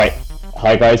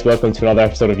Hi guys, welcome to another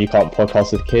episode of You Can't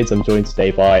Podcast with Kids. I'm joined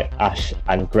today by Ash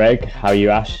and Greg. How are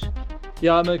you, Ash?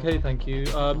 Yeah, I'm okay, thank you.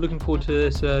 Looking forward to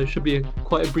this. Should be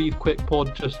quite a brief, quick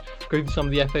pod, just going through some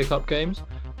of the FA Cup games.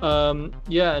 And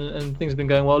things have been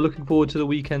going well. Looking forward to the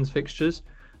weekend's fixtures.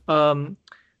 I've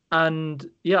been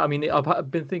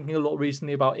thinking a lot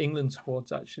recently about England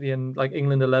squads actually, and like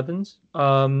England 11s.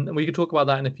 And we could talk about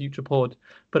that in a future pod.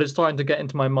 But it's starting to get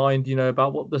into my mind,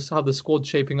 about how the squad's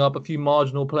shaping up. A few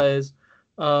marginal players,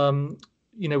 whether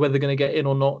they're going to get in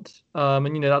or not.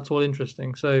 That's all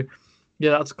interesting. So.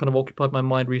 Yeah, that's kind of occupied my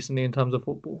mind recently in terms of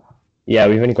football. Yeah,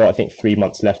 we've only got, I think, 3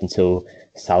 months left until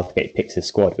Southgate picks his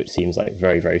squad, which seems like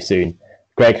very, very soon.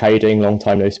 Greg, how are you doing? Long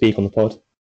time no speak on the pod.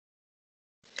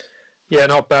 Yeah,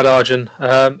 not bad, Arjun.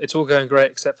 It's all going great,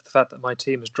 except for the fact that my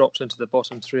team has dropped into the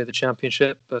bottom three of the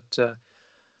championship. But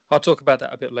I'll talk about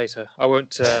that a bit later. I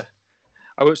won't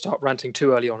start ranting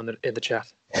too early on in the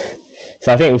chat.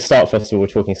 So I think we'll start first of all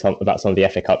talking about some of the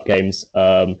FA Cup games.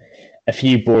 A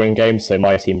few boring games. So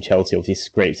my team, Chelsea, obviously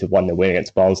scraped a 1-0 win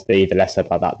against Barnsley. The less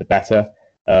about that, the better.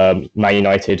 Man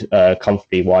United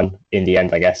comfortably won in the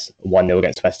end, I guess, 1-0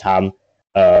 against West Ham.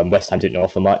 West Ham didn't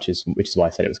offer much, which is why I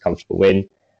said it was a comfortable win.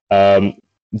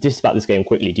 Just about this game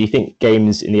quickly, do you think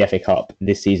games in the FA Cup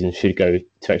this season should go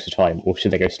to extra time, or should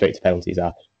they go straight to penalties,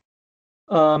 Ash?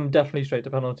 Definitely straight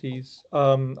to penalties.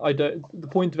 The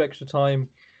point of extra time,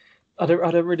 I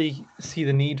don't really see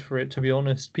the need for it, to be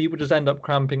honest. People just end up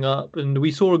cramping up, and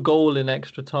we saw a goal in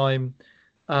extra time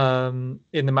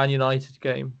in the Man United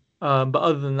game. But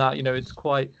other than that,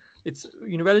 it's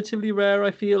relatively rare,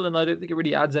 I feel, and I don't think it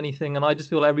really adds anything. And I just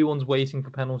feel everyone's waiting for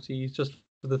penalties, just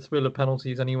for the thrill of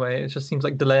penalties anyway. It just seems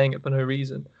like delaying it for no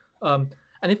reason. And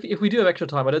if we do have extra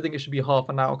time, I don't think it should be half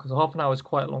an hour, because half an hour is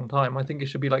quite a long time. I think it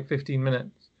should be like 15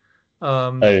 minutes.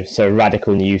 So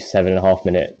radical new 7.5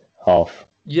 minute half.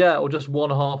 Yeah, or just one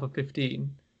half of 15.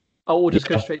 Or just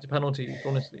go straight to penalties,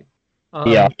 honestly.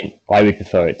 I would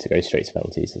prefer it to go straight to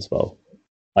penalties as well.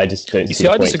 I just don't see the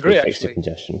point. I disagree, actually.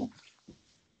 Congestion.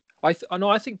 I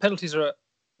think penalties are...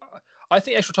 I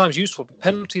think extra time is useful, but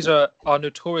penalties are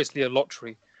notoriously a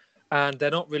lottery, and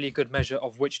they're not really a good measure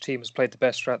of which team has played the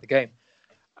best throughout the game.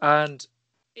 And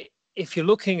if you're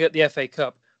looking at the FA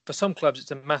Cup, for some clubs, it's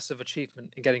a massive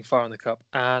achievement in getting far in the Cup.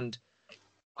 And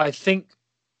I think...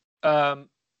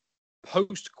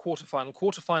 post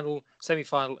quarterfinal,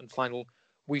 semi-final, and final,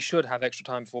 we should have extra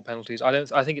time before penalties.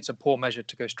 I think it's a poor measure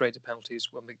to go straight to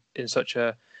penalties when in such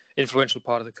a influential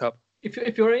part of the cup.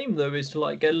 If your aim though is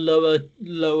to get lower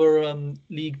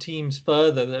league teams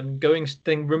further, then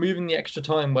removing the extra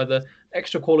time where the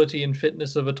extra quality and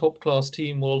fitness of a top class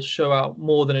team will show out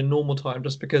more than in normal time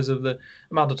just because of the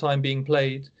amount of time being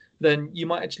played, then you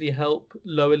might actually help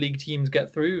lower league teams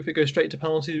get through if it goes straight to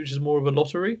penalties, which is more of a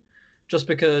lottery. Just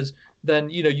because then,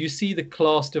 you see the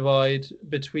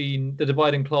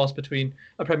dividing class between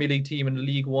a Premier League team and a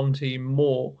League One team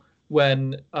more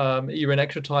when you're in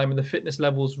extra time and the fitness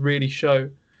levels really show.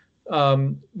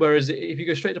 Whereas if you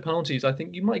go straight to penalties, I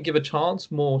think you might give a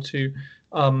chance more to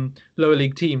lower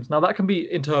league teams. Now that can be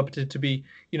interpreted to be,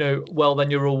 then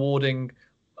you're rewarding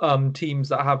teams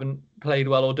that haven't played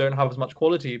well or don't have as much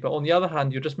quality. But on the other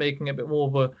hand, you're just making it a bit more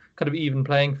of a kind of even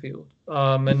playing field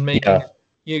and making... Yeah.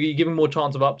 You're giving more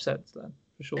chance of upsets then,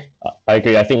 for sure. I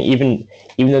agree. I think even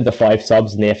though the 5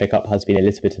 subs in the FA Cup has been a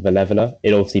little bit of a leveller,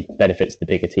 it obviously benefits the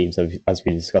bigger teams, as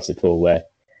we discussed before, where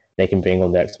they can bring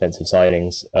on their expensive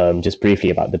signings. Just briefly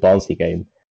about the Barnsley game,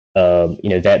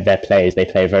 their players, they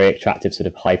play a very attractive sort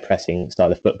of high pressing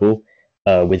style of football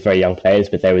with very young players,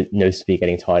 but they were noticeably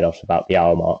getting tired after about the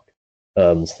hour mark.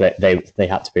 So they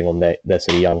had to bring on their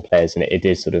sort of young players, and it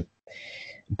did sort of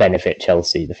benefit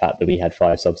Chelsea, the fact that we had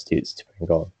 5 substitutes to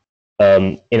bring on.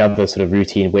 In other sort of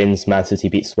routine wins, Man City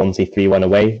beat Swansea 3-1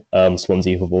 away.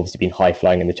 Swansea have obviously been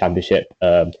high-flying in the Championship,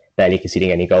 barely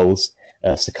conceding any goals,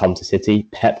 succumbed to City.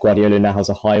 Pep Guardiola now has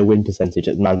a higher win percentage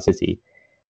at Man City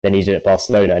than he did at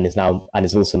Barcelona, and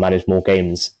has also managed more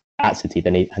games at City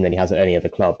than he has at any other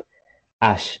club.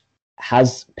 Ash,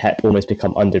 has Pep almost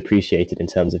become underappreciated in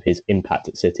terms of his impact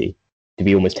at City? Do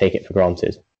we almost take it for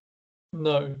granted?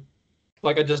 No.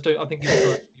 I just don't. I think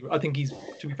to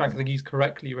be frank, I think he's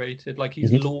correctly rated.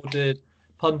 He's lauded.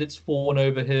 Pundits fawn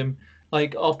over him.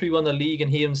 After he won the league, and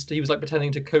he was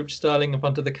pretending to coach Sterling in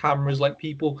front of the cameras.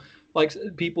 People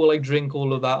drink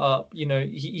all of that up.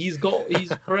 He's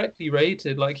correctly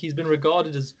rated. He's been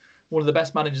regarded as one of the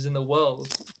best managers in the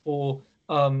world for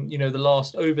the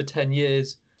last over 10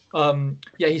 years.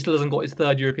 He still hasn't got his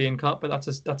 3rd European Cup, but that's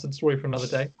a story for another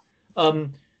day.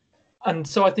 And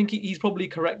so I think he's probably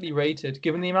correctly rated,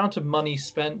 given the amount of money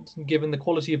spent, and given the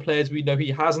quality of players we know he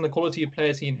has and the quality of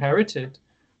players he inherited.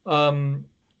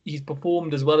 he's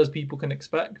performed as well as people can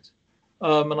expect,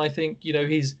 and I think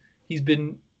he's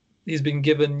been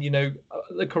given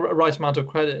the right amount of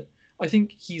credit. I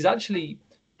think he's actually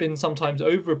been sometimes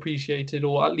overappreciated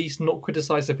or at least not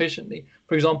criticised sufficiently.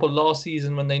 For example, last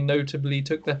season when they notably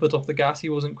took their foot off the gas, he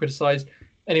wasn't criticised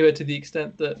anywhere to the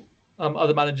extent that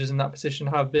other managers in that position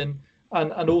have been,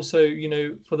 and also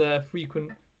for their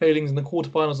frequent failings in the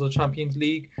quarterfinals of the Champions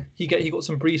League, he got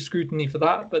some brief scrutiny for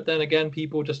that. But then again,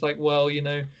 people just like, well,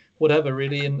 whatever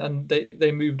really, and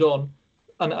they moved on,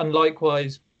 and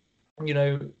likewise,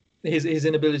 his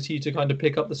inability to kind of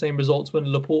pick up the same results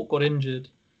when Laporte got injured.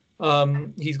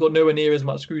 He's got nowhere near as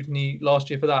much scrutiny last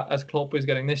year for that as Klopp is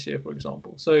getting this year, for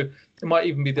example. So it might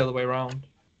even be the other way around.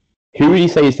 Who would you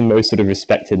say is the most sort of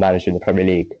respected manager in the Premier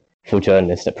League for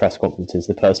journalists at press conferences?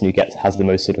 The person who has the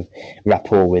most sort of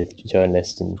rapport with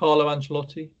journalists? And Carlo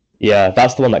Ancelotti. Yeah,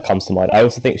 that's the one that comes to mind. I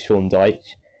also think Sean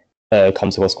Dyche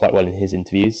comes across quite well in his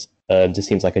interviews. Just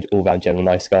seems like an all-round general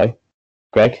nice guy.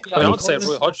 Greg? Yeah, I would say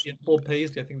Roy Hodgson and Bob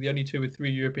Paisley. I think the only two with 3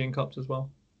 European Cups as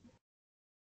well.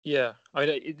 Yeah, I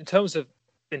mean, in terms of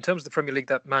the Premier League,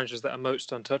 that managers that are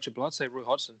most untouchable, I'd say Roy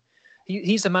Hodgson.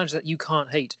 He's the manager that you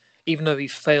can't hate, even though he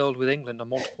failed with England on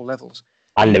multiple levels.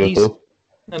 And Liverpool.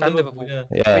 And Liverpool.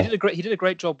 Yeah. He did a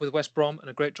great job with West Brom and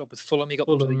a great job with Fulham. He got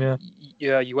to the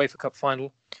UEFA Cup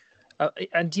final.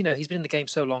 And he's been in the game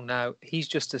so long now. He's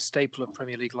just a staple of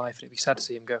Premier League life, and it'd be sad to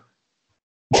see him go.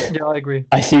 Yeah, I agree.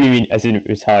 I see what you mean, as in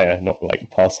retire, not like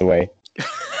pass away.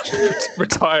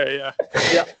 Retire, yeah.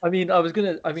 Yeah, I mean,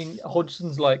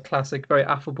 Hodgson's like classic, very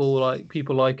affable, like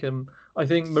people like him. I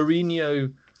think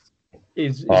Mourinho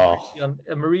is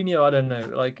Mourinho, I don't know,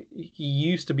 like he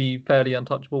used to be fairly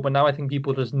untouchable, but now I think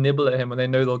people just nibble at him and they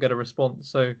know they'll get a response.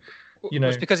 So,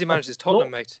 it's because he manages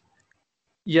Tottenham, mate.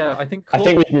 Yeah, I think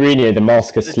with Mourinho, the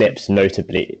mask has slipped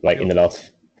notably, like in the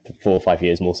last 4 or 5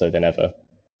 years, more so than ever.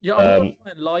 Yeah, I'm not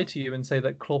trying to lie to you and say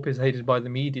that Klopp is hated by the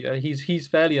media. He's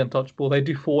fairly untouchable. They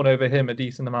do fawn over him a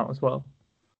decent amount as well.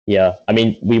 Yeah, I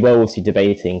mean, we were also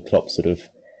debating Klopp's sort of,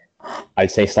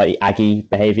 I'd say, slightly aggy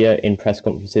behaviour in press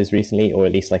conferences recently, or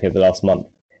at least like over the last month.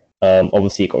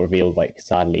 Obviously, it got revealed, like,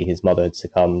 sadly, his mother had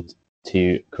succumbed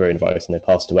to coronavirus and had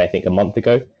passed away, I think, a month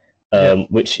ago,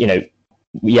 which,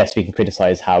 yes, we can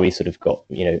criticise how he sort of got,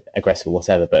 aggressive or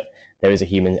whatever, but there is a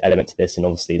human element to this, and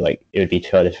obviously, like, it would be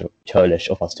churlish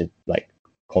of us to, like,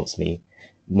 constantly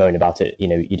moan about it. You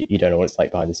don't know what it's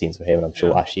like behind the scenes for him, and I'm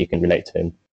sure Ashley can relate to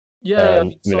him. Yeah,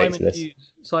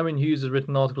 Simon Hughes has written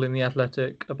an article in The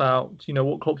Athletic about,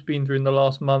 what Klopp's been through in the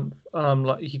last month.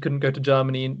 Like, he couldn't go to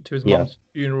Germany to his mum's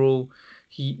funeral.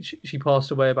 She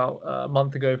passed away about a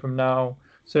month ago from now.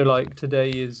 So, like,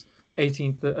 today is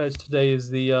 18th. Today is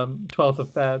the 12th of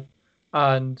Feb,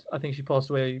 and I think she passed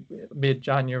away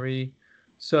mid-January.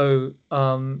 So,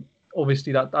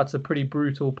 obviously, that's a pretty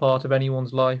brutal part of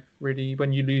anyone's life, really,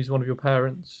 when you lose one of your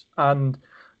parents. And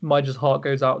my heart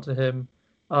goes out to him.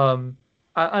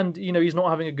 And he's not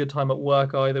having a good time at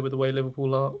work either with the way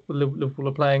Liverpool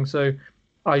are playing. So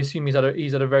I assume he's had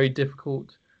a very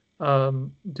difficult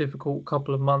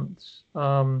couple of months.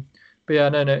 But yeah,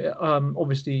 no.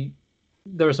 Obviously,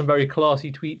 there are some very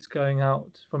classy tweets going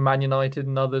out from Man United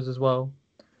and others as well.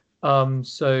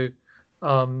 So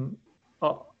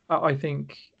I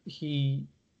think he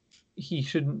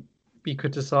shouldn't be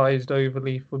criticised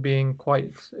overly for being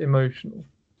quite emotional.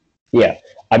 Yeah,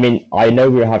 I mean, I know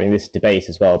we were having this debate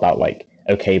as well about, like,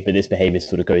 okay, but this behaviour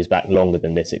sort of goes back longer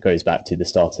than this. It goes back to the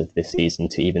start of this season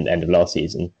to even the end of last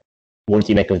season. What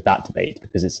do you make of that debate?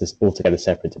 Because it's an altogether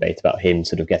separate debate about him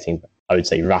sort of getting, I would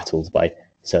say, rattled by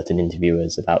certain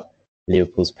interviewers about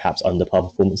Liverpool's perhaps under-par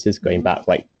performances going back,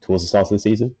 like, towards the start of the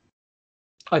season.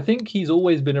 I think he's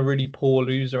always been a really poor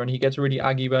loser, and he gets really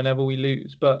aggy whenever we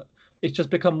lose. But it's just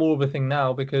become more of a thing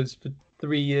now because for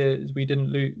 3 years we didn't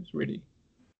lose, really.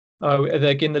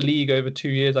 Like in the league over 2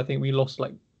 years, I think we lost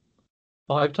like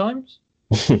 5 times,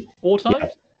 4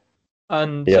 times.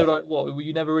 And so, like,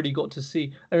 you never really got to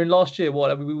see. I mean, last year,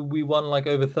 we won like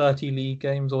over 30 league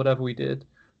games or whatever we did.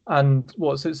 And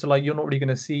so like, you're not really going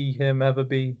to see him ever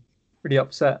be really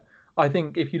upset. I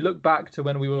think if you look back to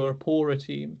when we were a poorer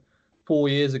team 4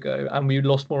 years ago and we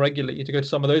lost more regularly, to go to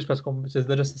some of those press conferences,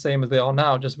 they're just the same as they are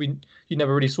now. Just you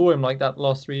never really saw him like that the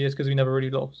last 3 years because we never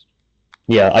really lost.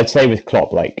 Yeah, I'd say with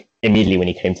Klopp, like, immediately when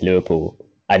he came to Liverpool,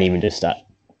 and even just at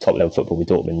top level football with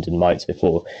Dortmund and Mainz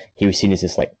before, he was seen as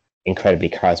this, like, incredibly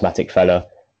charismatic fella.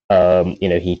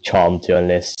 He charmed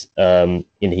journalists.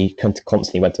 He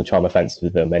constantly went on charm offensives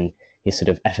with them, and his sort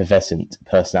of effervescent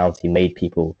personality made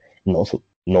people not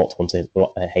want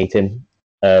to hate him.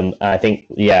 And I think,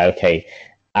 okay,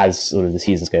 as sort of the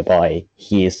seasons go by,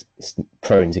 he is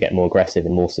prone to get more aggressive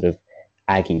and more sort of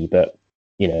aggy. But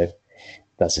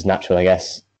that's just natural, I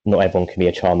guess. Not everyone can be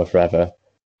a charmer forever.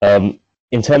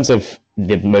 In terms of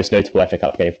the most notable FA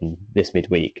Cup game from this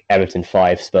midweek, Everton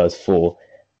 5, Spurs 4.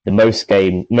 The most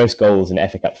goals in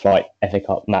FA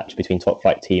Cup match between top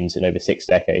flight teams in over 6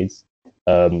 decades.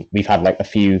 We've had like a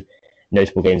few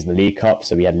notable games in the League Cup.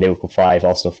 So we had Liverpool 5,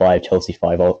 Arsenal 5, Chelsea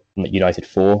 5, United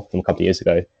 4 from a couple of years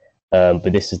ago.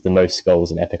 But this is the most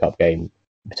goals in FA Cup game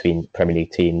between Premier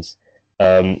League teams.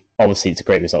 Obviously, it's a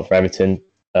great result for Everton.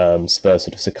 Spurs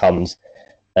sort of succumbed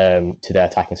to their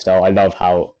attacking style. I love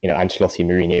how Ancelotti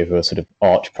and Mourinho, who are sort of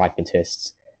arch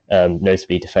pragmatists,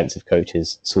 notably defensive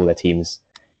coaches, saw their teams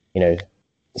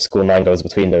score 9 goals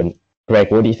between them. Greg,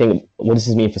 what do you think? What does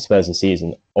this mean for Spurs this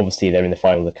season? Obviously, they're in the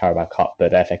final of the Carabao Cup,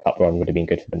 but the FA Cup run would have been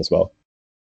good for them as well.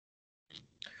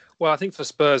 Well, I think for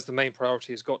Spurs, the main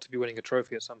priority has got to be winning a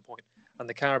trophy at some point, and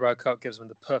the Carabao Cup gives them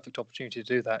the perfect opportunity to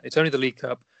do that. It's only the League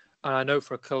Cup, and I know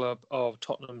for a club of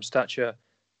Tottenham's stature,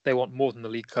 they want more than the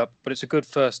League Cup, but it's a good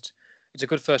first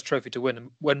trophy to win.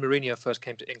 And when Mourinho first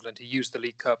came to England, he used the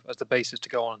League Cup as the basis to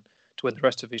go on to win the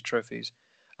rest of these trophies.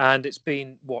 And it's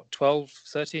been, 12,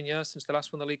 13 years since they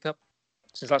last won the League Cup?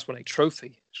 Since they last won a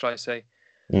trophy, should I say.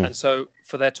 And so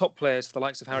for their top players, for the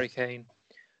likes of Harry Kane,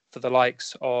 for the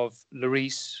likes of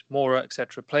Lloris, Moura,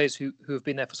 etc., players who have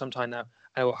been there for some time now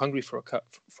and who are hungry for a cup,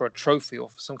 for a trophy or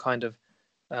for some kind of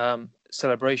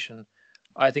celebration,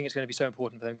 I think it's going to be so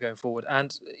important for them going forward.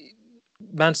 And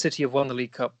Man City have won the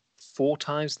League Cup 4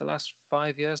 times the last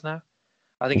 5 years now.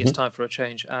 I think it's time for a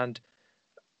change. And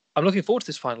I'm looking forward to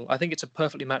this final. I think it's a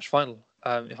perfectly matched final,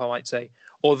 if I might say.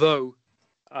 Although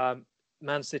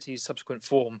Man City's subsequent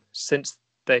form since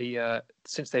they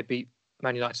beat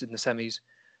Man United in the semis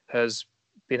has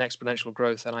been exponential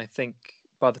growth. And I think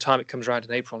by the time it comes around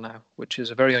in April now, which is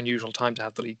a very unusual time to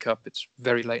have the League Cup, it's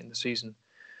very late in the season.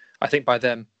 I think by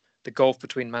then the gulf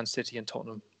between Man City and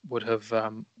Tottenham would have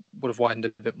widened a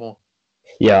bit more.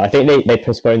 Yeah, I think they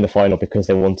postponed the final because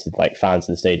they wanted fans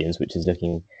in the stadiums, which is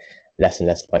looking less and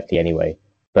less likely anyway.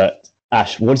 But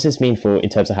Ash, what does this mean in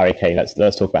terms of Harry Kane? Let's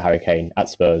talk about Harry Kane at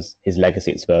Spurs, his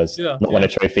legacy at Spurs. Won a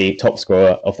trophy, top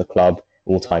scorer of the club,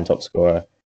 all-time top scorer,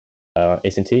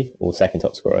 isn't he? Or second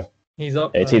top scorer? He's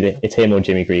up. It's him or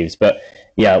Jimmy Greaves. But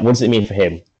yeah, what does it mean for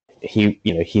him?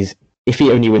 If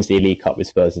he only wins the League Cup with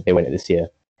Spurs if they win it this year,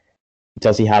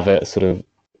 does he have a sort of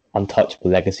untouchable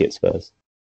legacy at Spurs?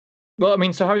 Well, I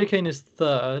mean, so Harry Kane is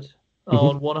third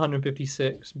on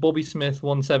 156, Bobby Smith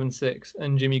 176,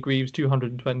 and Jimmy Greaves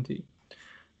 220.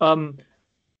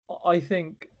 I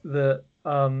think that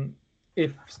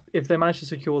if they manage to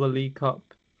secure the League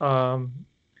Cup,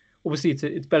 obviously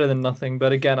it's better than nothing.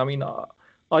 But again, I mean,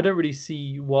 I don't really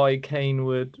see why Kane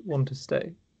would want to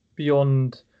stay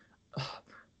beyond.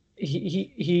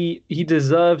 He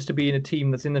deserves to be in a team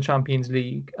that's in the Champions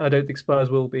League, and I don't think Spurs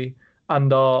will be,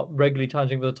 and are regularly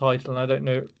challenging for the title. And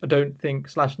I don't think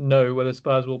 / know whether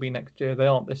Spurs will be next year. They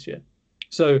aren't this year.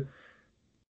 So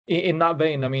in that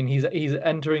vein, I mean, he's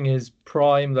entering his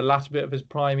prime, the latter bit of his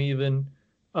prime even.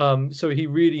 So he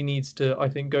really needs to, I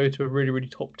think, go to a really, really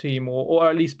top team, or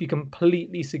at least be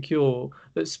completely secure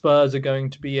that Spurs are going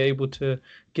to be able to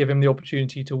give him the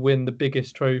opportunity to win the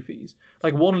biggest trophies.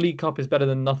 Like, one League Cup is better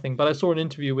than nothing. But I saw an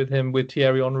interview with him with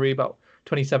Thierry Henry about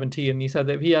 2017, and he said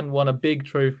that if he hadn't won a big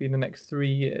trophy in the next 3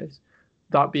 years,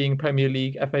 that being Premier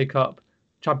League, FA Cup,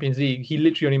 Champions League, he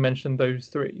literally only mentioned those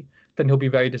 3, then he'll be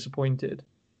very disappointed.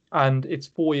 And it's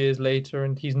 4 years later,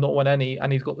 and he's not won any,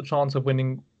 and he's got the chance of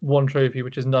winning one trophy,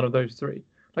 which is none of those 3.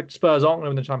 Like, Spurs aren't going to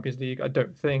win the Champions League, I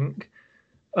don't think.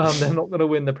 They're not going to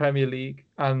win the Premier League,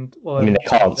 and well, I mean, they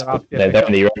can't. They're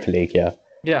in the Europa League, yeah.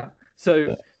 Yeah.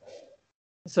 So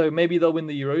maybe they'll win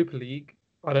the Europa League.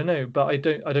 I don't know, but I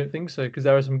don't think so, because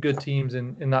there are some good teams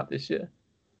in that this year.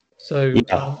 So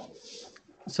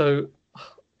so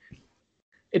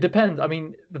it depends. I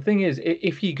mean, the thing is,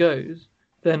 if he goes,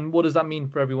 then what does that mean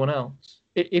for everyone else?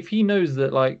 If he knows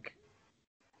that, like,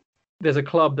 there's a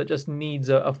club that just needs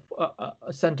a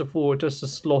centre forward just to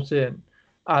slot in,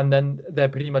 and then they're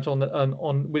pretty much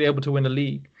on be able to win a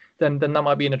league, then that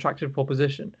might be an attractive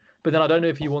proposition. But then I don't know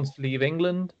if he wants to leave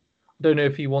England. I don't know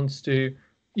if he wants to,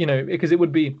 because it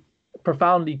would be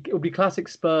classic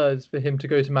Spurs for him to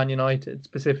go to Man United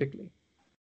specifically.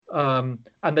 And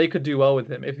they could do well with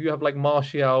him. If you have like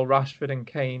Martial, Rashford, and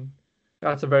Kane,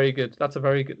 that's a very good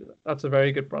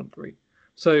front 3.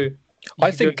 So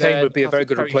I think Kane would be a very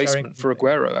good replacement for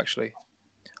Aguero, actually.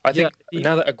 I think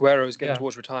now that Aguero is getting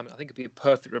towards retirement, I think it'd be a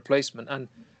perfect replacement. And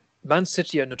Man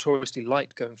City are notoriously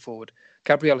light going forward.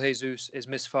 Gabriel Jesus is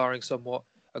misfiring somewhat.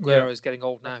 Aguero is getting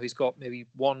old now. He's got maybe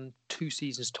 1-2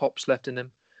 seasons tops left in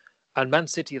him. And Man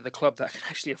City are the club that can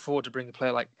actually afford to bring a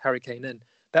player like Harry Kane in.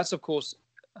 That's, of course,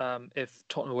 if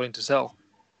Tottenham are willing to sell.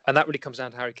 And that really comes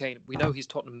down to Harry Kane. We know he's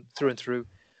Tottenham through and through.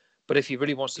 But if he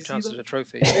really wants the chance at a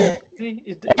trophy... I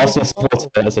also supported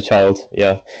it as a child,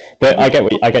 yeah. But I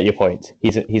get your point.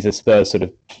 He's a Spurs sort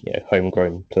of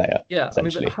homegrown player. Yeah,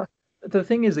 essentially. The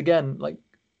thing is, again, like,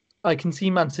 I can see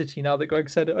Man City now that Greg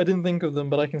said it. I didn't think of them,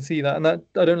 but I can see that. And that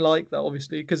I don't like that,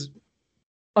 obviously, because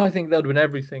I think they'd win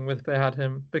everything if they had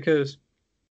him. Because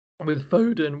with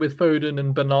Foden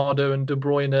and Bernardo and De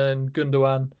Bruyne and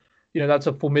Gundogan, that's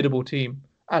a formidable team.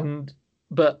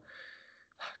 But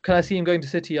can I see him going to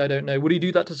City? I don't know. Would he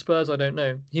do that to Spurs? I don't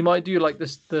know. He might do like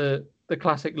this, the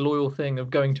classic loyal thing of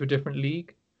going to a different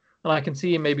league. And I can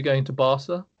see him maybe going to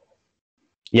Barca.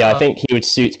 Yeah, I think he would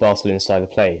suit Barcelona's style of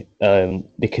play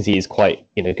because he is quite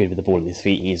good with the ball at his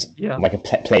feet. He's like a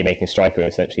playmaking striker,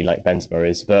 essentially, like Benzema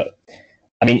is. But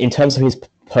I mean, in terms of his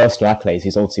personal accolades,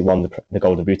 he's obviously won the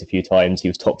Golden Boot a few times. He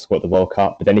was top scorer at the World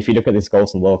Cup. But then if you look at his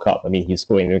goals in the World Cup, I mean, he was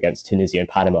scoring against Tunisia and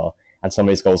Panama, and some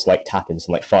of his goals like tap-ins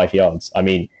from like 5 yards. I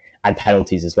mean, and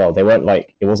penalties as well. It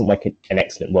wasn't like an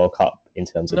excellent World Cup in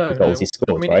terms of the goals he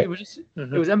scored, I mean, right?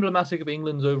 It was emblematic of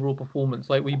England's overall performance.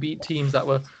 Like, we beat teams that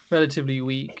were relatively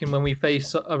weak, and when we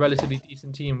faced a relatively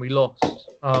decent team, we lost.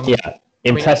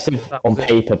 Impressive on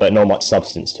paper, but not much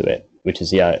substance to it, which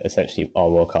is essentially our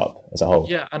World Cup as a whole.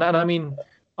 Yeah, and I mean,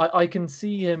 I can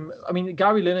see him. I mean,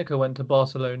 Gary Lineker went to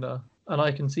Barcelona, and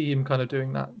I can see him kind of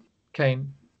doing that.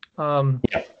 Kane.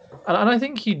 And I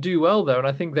think he'd do well there, and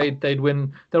I think they'd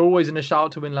win. They're always in a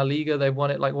shout to win La Liga. They've won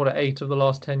it like 8 of the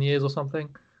last 10 years or something.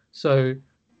 So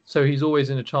he's always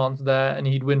in a chance there, and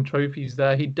he'd win trophies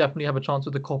there. He'd definitely have a chance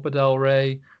with the Copa del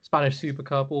Rey, Spanish Super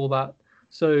Cup, all that.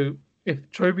 So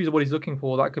if trophies are what he's looking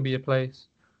for, that could be a place.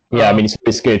 Yeah, I mean,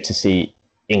 it's good to see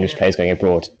English players going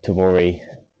abroad. Tomori,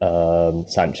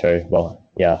 Sancho,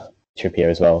 Trippier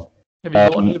as well. Have you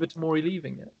got Oliver Tomori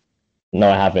leaving yet? No,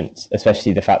 I haven't.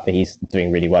 Especially the fact that he's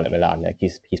doing really well at Milan. Like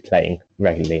he's playing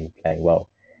regularly and playing well.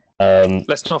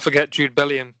 Let's not forget Jude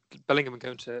Bellingham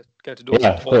going to Dortmund.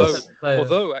 Yeah,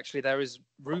 although actually there is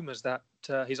rumours that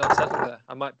he's unsettled there.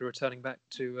 I might be returning back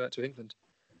to England.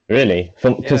 Really?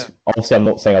 Because obviously I'm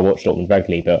not saying I watch Dortmund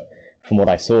regularly, but from what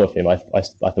I saw of him, I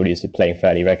thought he was playing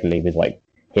fairly regularly with like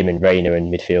him and Reina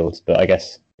in midfield. But I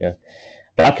guess but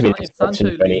that could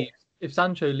be if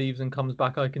Sancho leaves and comes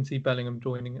back, I can see Bellingham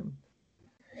joining him.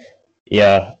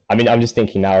 Yeah, I mean, I'm just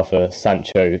thinking now for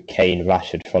Sancho, Kane,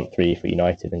 Rashford front three for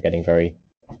United and getting very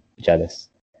jealous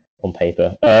on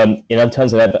paper. In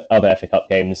terms of other FA Cup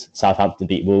games, Southampton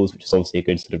beat Wolves, which is obviously a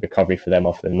good sort of recovery for them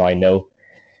after the 9-0,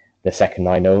 the second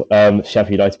 9-0.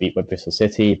 Sheffield United beat Bristol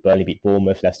City, Burnley beat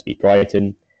Bournemouth, Leicester beat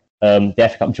Brighton. The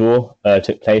FA Cup draw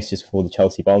took place just before the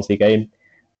Chelsea-Barnsley game.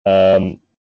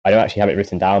 I don't actually have it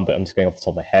written down, but I'm just going off the top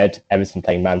of my head. Everton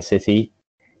playing Man City.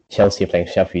 Chelsea are playing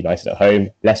Sheffield United at home,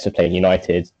 Leicester playing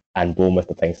United, and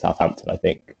Bournemouth are playing Southampton, I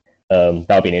think.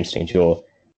 That'll be an interesting draw.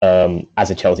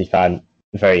 As a Chelsea fan,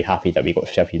 very happy that we got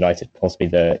Sheffield United, possibly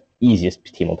the easiest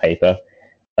team on paper.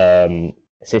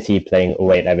 City playing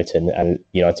away at Everton and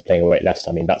United playing away at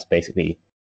Leicester. I mean, that's basically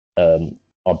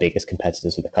our biggest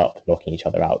competitors with the Cup, knocking each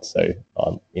other out. So,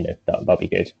 that'll be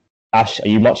good. Ash, are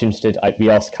you much interested? We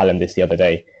asked Callum this the other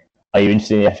day. Are you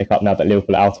interested in the FA Cup now that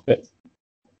Liverpool are out of it?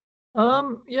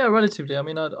 Yeah, relatively. I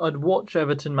mean, I'd watch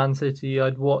Everton, Man City.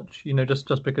 I'd watch,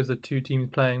 just because the two teams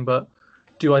playing. But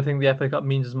do I think the FA Cup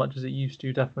means as much as it used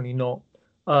to? Definitely not.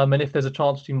 And if there's a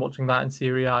chance between watching that and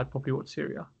Serie A, I'd probably watch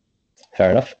Serie A.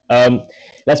 Fair enough.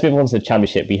 Let's move on to the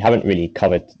Championship. We haven't really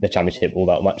covered the Championship all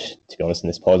that much, to be honest, in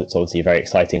this pod. It's obviously a very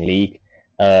exciting league.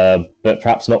 But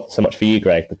perhaps not so much for you,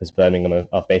 Greg, because Birmingham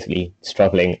are basically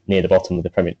struggling near the bottom of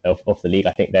the league.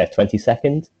 I think they're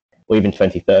 22nd or even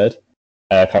 23rd.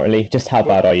 Currently. Just how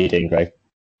bad are you doing, Greg?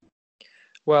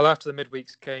 Well, after the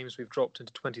midweek's games, we've dropped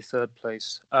into 23rd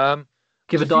place.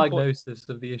 Give a diagnosis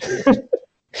of the issues.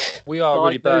 We are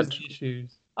really bad.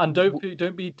 Issues, and don't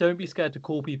be scared to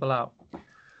call people out.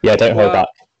 Yeah, don't hold back.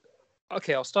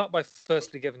 Okay, I'll start by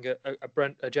firstly giving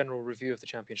a general review of the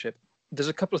Championship. There's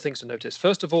a couple of things to notice.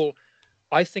 First of all,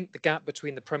 I think the gap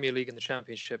between the Premier League and the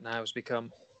Championship now has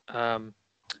become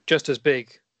just as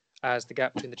big as the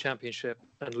gap between the Championship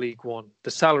and League One.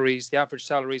 The average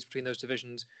salaries between those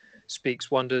divisions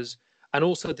speaks wonders, and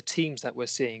also the teams that we're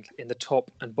seeing in the top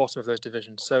and bottom of those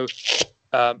divisions. So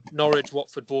Norwich,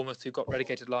 Watford, Bournemouth, who got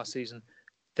relegated last season,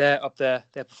 they're up there.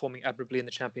 They're performing admirably in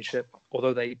the Championship,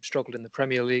 although they struggled in the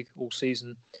Premier League all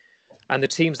season. And the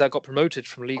teams that got promoted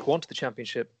from League One to the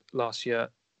Championship last year,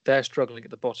 they're struggling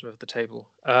at the bottom of the table.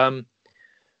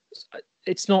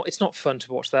 it's not fun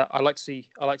to watch that. I like to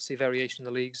see variation in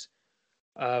the leagues,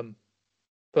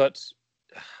 but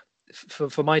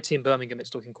for my team Birmingham,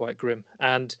 it's looking quite grim,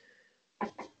 and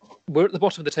we're at the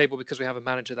bottom of the table because we have a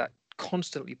manager that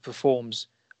constantly performs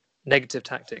negative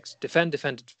tactics: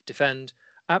 defend,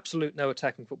 absolute no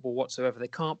attacking football whatsoever. They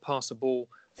can't pass a ball.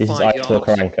 This is Aitor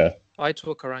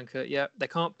Karanka, yeah. They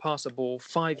can't pass a ball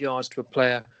 5 yards to a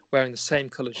player wearing the same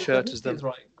coloured shirt as them.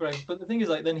 Right, Greg. But the thing is,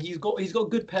 like, then he's got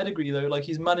good pedigree though. Like,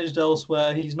 he's managed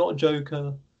elsewhere. He's not a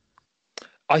joker.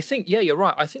 I think, yeah, you're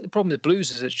right. I think the problem with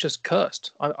Blues is it's just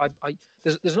cursed.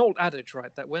 There's an old adage,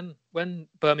 right, that when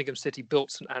Birmingham City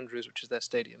built St Andrews, which is their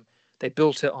stadium, they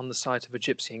built it on the site of a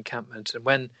gypsy encampment. And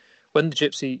when the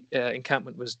gypsy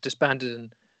encampment was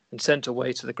disbanded and sent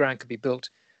away so the ground could be built,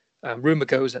 rumour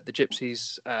goes that the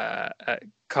gypsies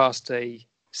cast a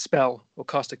spell or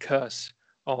cast a curse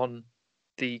on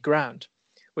the ground,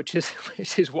 which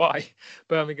is why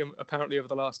Birmingham apparently over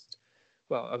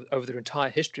their entire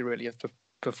history really have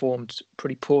performed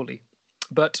pretty poorly.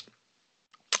 But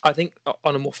I think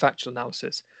on a more factual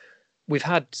analysis, we've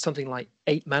had something like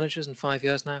 8 managers in 5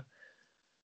 years now,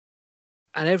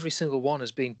 and every single one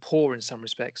has been poor in some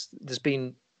respects. There's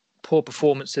been poor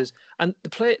performances, and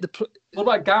what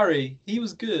about Gary? He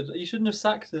was good. You shouldn't have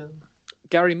sacked him.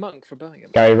 Gary Monk for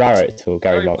Birmingham. Gary Rowett or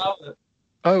Gary Monk? Rowett.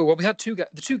 Oh well, we had the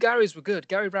two Garys were good.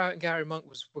 Gary Rowett and Gary Monk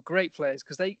were great players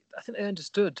because I think they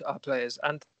understood our players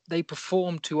and they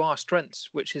performed to our strengths,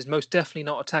 which is most definitely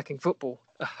not attacking football.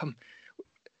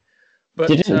 But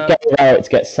didn't Gary Rowett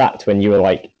get sacked when you were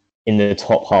like in the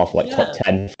top half, top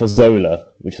 10 for Zola,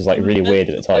 which was like really weird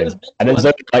at the time, and then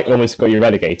Zola like almost got you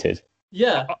relegated.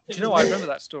 Yeah. Do you know, I remember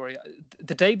that story.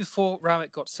 The day before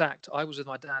Rowett got sacked, I was with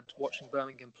my dad watching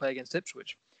Birmingham play against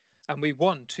Ipswich, and we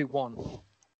won 2-1.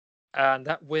 And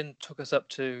that win took us up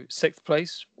to 6th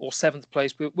place or 7th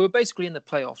place. We were basically in the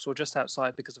playoffs or just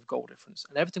outside because of goal difference,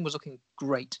 and everything was looking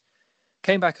great.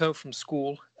 Came back home from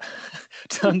school,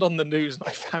 turned on the news, and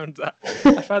I found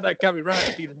that Gary Rowett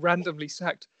had been randomly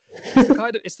sacked.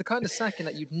 It's the kind of sacking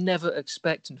that you'd never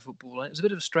expect in football, and it was a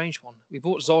bit of a strange one. We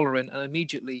brought Zola in, and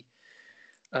immediately.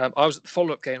 I was at the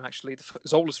follow-up game, actually,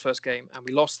 Zola's first game, and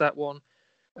we lost that one.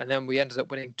 And then we ended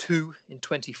up winning 2 in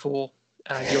 24.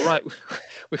 And you're right,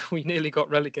 we nearly got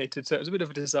relegated. So it was a bit of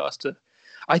a disaster.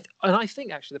 I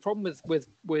think, actually, the problem with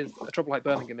a club like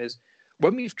Birmingham is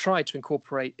when we've tried to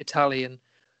incorporate Italian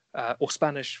or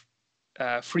Spanish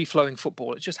free-flowing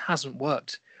football, it just hasn't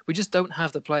worked. We just don't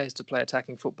have the players to play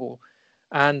attacking football.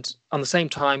 And on the same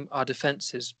time, our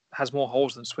defence has more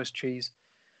holes than Swiss cheese.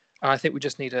 And I think we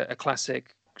just need a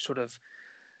classic sort of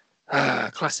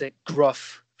classic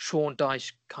gruff Sean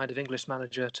Dyche kind of English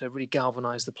manager to really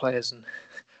galvanise the players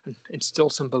and instill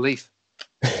some belief.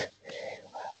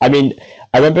 I mean,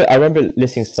 I remember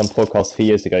listening to some podcasts a few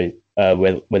years ago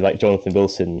with like Jonathan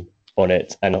Wilson on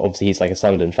it, and obviously he's like a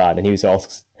Sunderland fan, and he was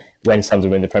asked when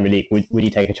Sunderland win the Premier League, would he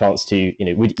take a chance to,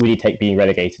 would he take being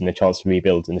relegated and a chance to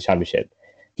rebuild in the Championship?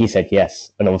 He said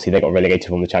yes, and obviously they got relegated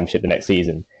from the Championship the next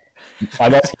season.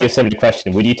 I'm asking you a similar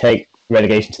question. Would you take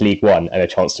relegation to League One and a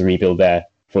chance to rebuild there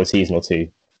for a season or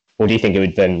two? Or do you think it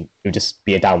would just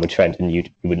be a downward trend and you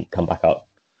wouldn't come back up?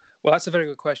 Well, that's a very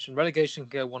good question. Relegation can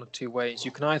go one of two ways. You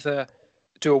can either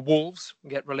do a Wolves,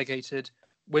 get relegated,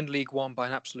 win League One by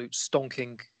an absolute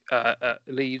stonking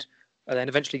lead, and then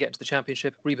eventually get into the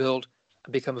Championship, rebuild,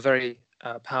 and become a very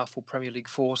powerful Premier League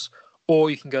force. Or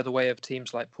you can go the way of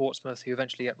teams like Portsmouth, who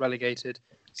eventually get relegated.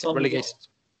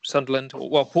 Sunderland.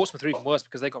 Well, Portsmouth are even worse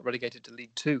because they got relegated to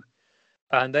League Two,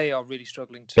 and they are really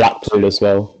struggling to. Blackpool as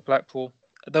well. Blackpool,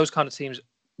 those kind of teams.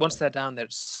 Once they're down there,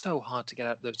 it's so hard to get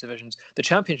out of those divisions. The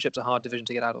Championship's a hard division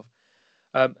to get out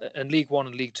of, and League One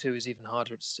and League Two is even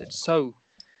harder.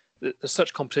 There's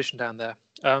such competition down there.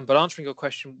 But answering your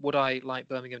question, would I like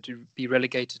Birmingham to be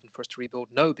relegated and for us to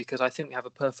rebuild? No, because I think we have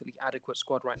a perfectly adequate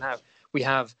squad right now. We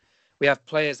have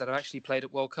players that have actually played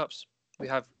at World Cups. We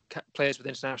have players with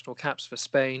international caps for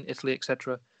Spain, Italy,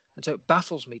 etc. And so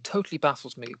it totally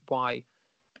baffles me why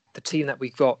the team that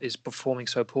we've got is performing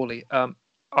so poorly.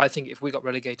 I think if we got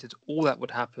relegated, all that would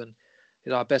happen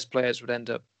is our best players would end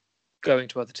up going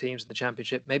to other teams in the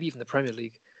Championship, maybe even the Premier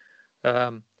League,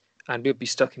 and we'd be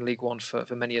stuck in League One for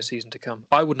many a season to come.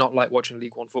 I would not like watching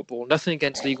League One football. Nothing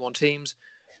against League One teams,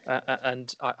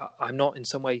 and I'm not in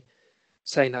some way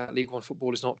saying that League One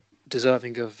football is not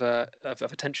deserving of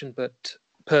attention, but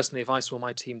personally, if I saw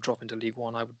my team drop into League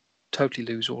One, I would totally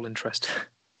lose all interest.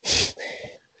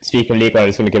 Speaking of League One, I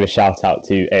just want to give a shout out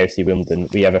to AFC Wimbledon.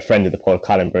 We have a friend of the pod,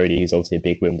 Callum Brody, who's obviously a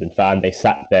big Wimbledon fan. They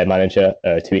sacked their manager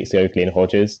 2 weeks ago, Glenn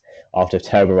Hodges, after a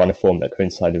terrible run of form that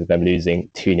coincided with them losing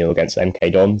 2-0 against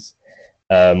MK Dons.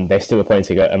 They're still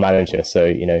appointing a manager,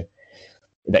 so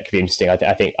that could be interesting.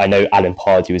 I think I know Alan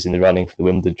Pardew was in the running for the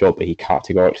Wimbledon job, but he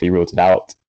categorically ruled it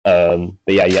out.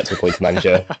 But yeah, yet to appoint a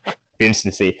manager. Be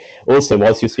interesting to see. Also,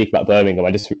 whilst you were speaking about Birmingham,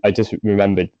 I just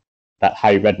remembered that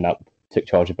Harry Redknapp took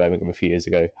charge of Birmingham a few years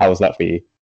ago. How was that for you?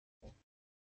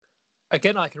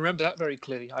 Again, I can remember that very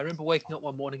clearly. I remember waking up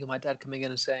one morning and my dad coming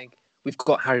in and saying, "We've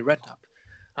got Harry Redknapp."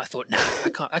 I thought, "No,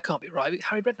 that can't be right.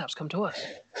 Harry Redknapp's come to us,"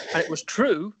 and it was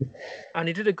true. And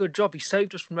he did a good job. He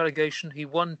saved us from relegation. He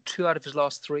won 2 out of his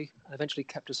last 3, and eventually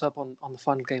kept us up on the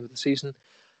final game of the season.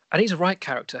 And he's a right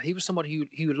character. He was someone who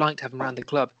you liked having around the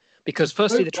club because,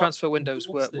 firstly, the transfer windows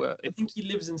were. I think he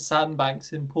lives in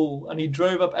Sandbanks in Poole, and he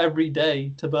drove up every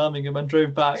day to Birmingham and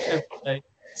drove back every day.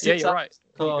 Yeah, you're right.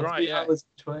 You're right. 3 hours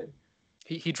each way.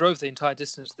 He drove the entire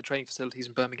distance to the training facilities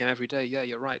in Birmingham every day. Yeah,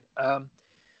 you're right.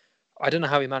 I don't know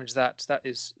how he managed that. That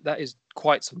is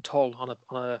quite some toll on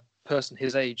a person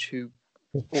his age who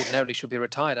ordinarily should be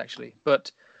retired, actually.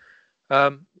 But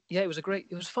yeah, it was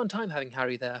a fun time having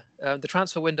Harry there. The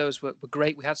transfer windows were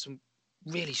great. We had some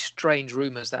really strange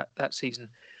rumours that season.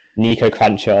 Nico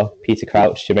Crancher, Peter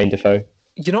Crouch, Jermaine Defoe.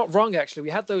 You're not wrong, actually. We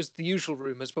had the usual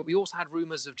rumours, but we also had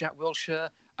rumours of Jack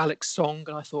Wilshere, Alex Song,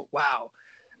 and I thought, wow.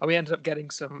 And we ended up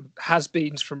getting some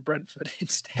has-beens from Brentford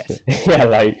instead. Yeah,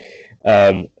 like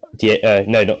no,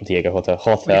 not Diego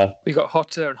Jota. We got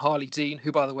Jota and Harley Dean,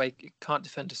 who, by the way, can't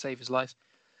defend to save his life.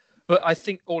 But I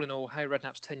think, all in all, Harry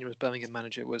Redknapp's tenure as Birmingham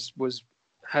manager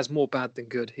has more bad than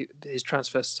good. His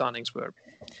transfer signings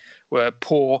were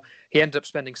poor. He ended up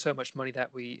spending so much money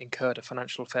that we incurred a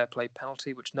financial fair play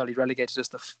penalty, which nearly relegated us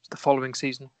the following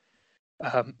season.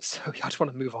 So I just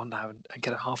want to move on now and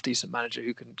get a half-decent manager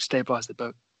who can stabilise the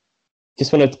boat.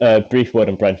 Just want a brief word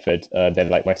on Brentford. They're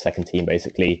like my second team,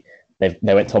 basically. They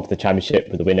went top of the championship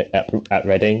with a win at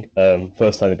Reading.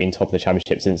 First time they've been top of the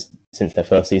championship since their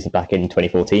first season back in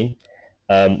 2014.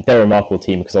 They're a remarkable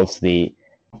team because obviously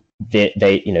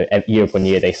they year upon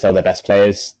year they sell their best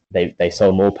players. They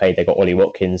sell Morpay. They got Ollie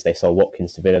Watkins. They sell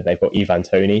Watkins to Villa. They've got Ivan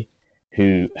Toney,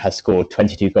 who has scored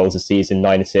 22 goals a season,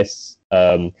 9 assists.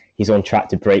 He's on track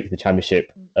to break the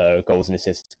championship goals and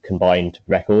assists combined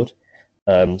record.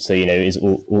 So is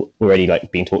already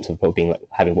like being talked about being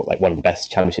having one of the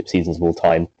best championship seasons of all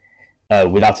time.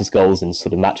 Without his goals and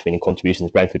sort of match-winning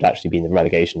contributions, Brentford would actually be in the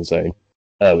relegation zone,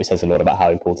 which says a lot about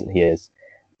how important he is.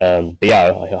 But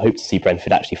yeah, I hope to see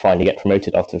Brentford actually finally get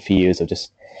promoted after a few years of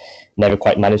just never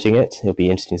quite managing it. It'll be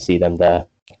interesting to see them there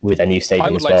with their new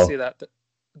stadium as well. I would like to see that.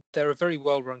 They're a very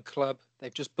well-run club.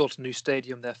 They've just built a new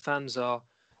stadium. Their fans they've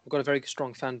got a very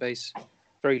strong fan base,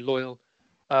 very loyal.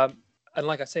 And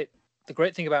like I said, the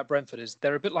great thing about Brentford is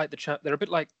they're a bit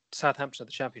like Southampton at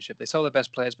the Championship. They sell their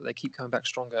best players, but they keep coming back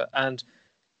stronger. And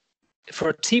for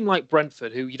a team like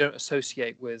Brentford, who you don't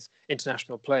associate with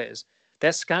international players,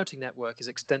 their scouting network is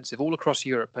extensive all across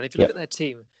Europe. And if you look at their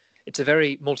team, it's a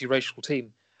very multiracial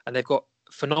team, and they've got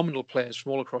phenomenal players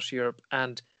from all across Europe.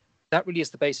 And that really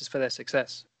is the basis for their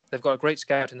success. They've got a great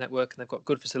scouting network, and they've got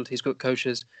good facilities, good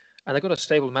coaches, and they've got a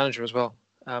stable manager as well.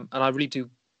 And I really do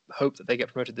hope that they get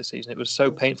promoted this season. It was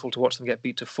so painful to watch them get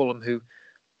beat to Fulham, who,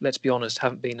 let's be honest,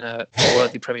 haven't been a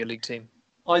worthy Premier League team.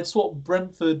 I'd swap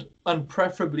Brentford and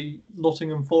preferably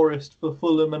Nottingham Forest for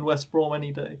Fulham and West Brom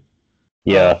any day.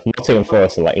 Yeah, Nottingham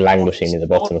Forest are languishing near the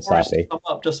bottom, sadly. Come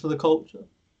up just for the culture.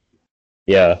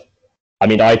 Yeah, I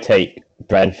mean, I'd take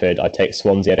Brentford. I'd take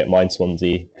Swansea. I don't mind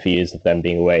Swansea for years of them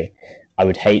being away. I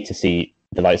would hate to see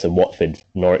the likes of Watford,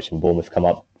 Norwich, and Bournemouth come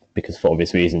up because for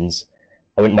obvious reasons.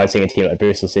 I wouldn't mind seeing a team like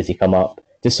Bristol City come up.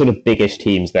 Just sort of biggish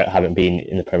teams that haven't been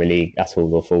in the Premier League at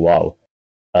all for a while.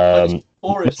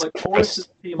 Forest is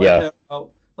a team I care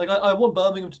about. I want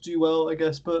Birmingham to do well, I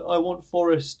guess, but I want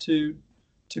Forest to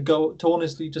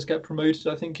honestly just get promoted.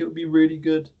 I think it would be really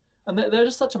good. And they're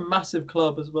just such a massive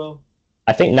club as well.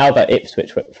 I think now that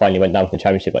Ipswich finally went down from the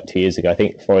Championship 2 years ago, I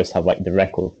think Forest have the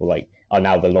record for are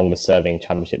now the longest serving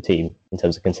Championship team in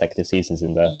terms of consecutive seasons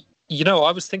in there.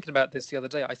 I was thinking about this the other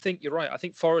day. I think you're right. I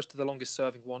think Forest are the longest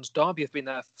serving ones. Derby have been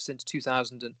there since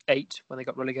 2008 when they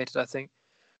got relegated, I think.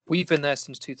 We've been there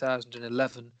since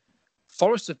 2011.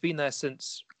 Forest have been there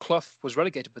since Clough was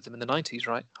relegated with them in the 90s,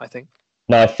 right? I think.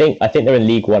 No, I think they're in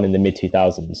League One in the mid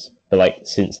 2000s. But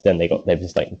since then they've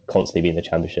just constantly been in the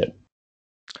Championship.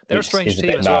 They're a strange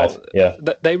team as well. Yeah.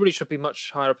 They really should be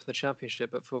much higher up in the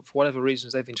Championship, but for whatever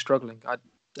reasons they've been struggling. I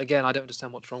don't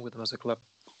understand what's wrong with them as a club.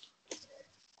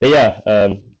 But yeah,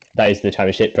 that is the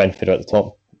Championship. Brentford are at the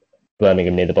top,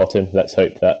 Birmingham near the bottom. Let's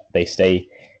hope that they stay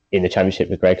in the Championship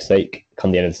for Greg's sake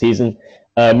come the end of the season.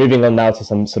 Moving on now to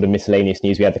some sort of miscellaneous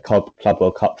news. We had the Club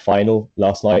World Cup final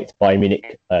last night. Bayern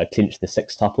Munich clinched the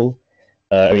sextuple.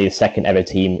 only the second ever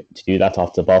team to do that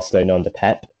after Barcelona under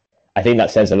Pep. I think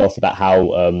that says a lot about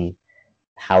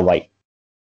how like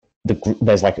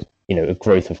there's like a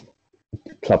growth of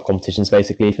club competitions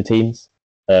basically for teams.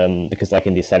 Because like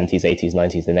in the 70s, 80s,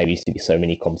 90s, there never used to be so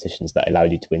many competitions that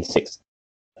allowed you to win 6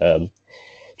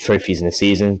 trophies in a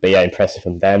season. But yeah, impressive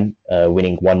from them,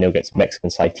 winning 1-0 against Mexican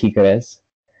side Tigres.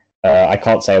 I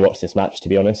can't say I watched this match, to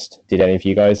be honest. Did any of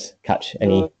you guys catch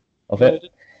any of it?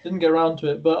 Didn't get around to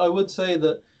it, but I would say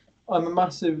that I'm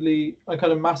massively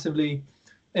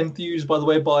enthused by the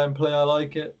way Bayern play. I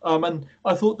like it. And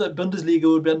I thought that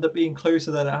Bundesliga would end up being closer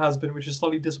than it has been, which is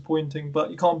slightly disappointing,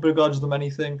 but you can't begrudge them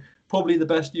anything. Probably the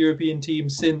best European team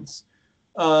since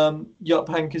Jupp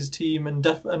Heynckes' team and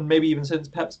maybe even since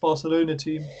Pep's Barcelona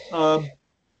team. I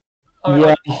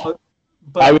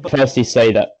would personally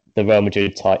say that the Real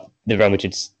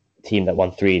Madrid's team that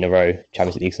won 3 in a row,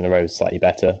 Champions Leagues in a row, is slightly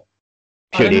better,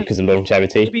 purely because of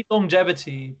longevity. Maybe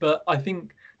longevity, but I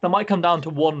think that might come down to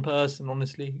one person,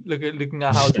 honestly, looking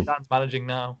at how Zidane's managing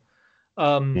now.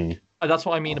 That's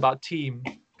what I mean about team,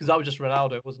 because that was just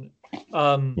Ronaldo, wasn't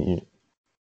it?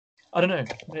 I don't know.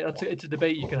 It's a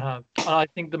debate you can have. I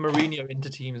think the Mourinho Inter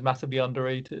team is massively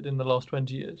underrated in the last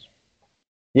 20 years.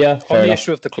 Yeah, on the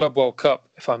issue of the Club World Cup,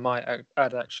 if I might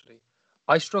add, actually,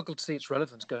 I struggle to see its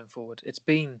relevance going forward. It's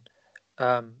been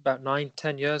about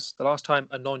 9-10 years. The last time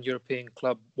a non-European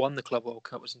club won the Club World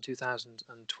Cup was in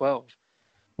 2012.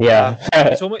 Yeah,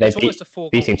 it's almost a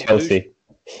foregone beating Chelsea.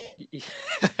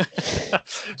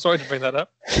 Sorry to bring that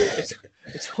up.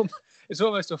 It's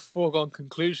almost a foregone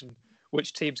conclusion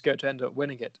which team's going to end up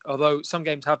winning it. Although some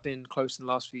games have been close in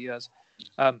the last few years.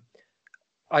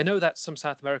 I know that some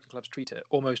South American clubs treat it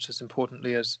almost as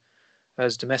importantly as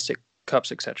domestic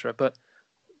cups, etc. But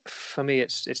for me,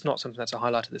 it's not something that's a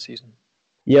highlight of the season.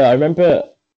 Yeah, I remember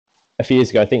a few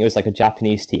years ago, I think it was like a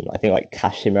Japanese team, I think like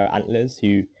Kashima Antlers,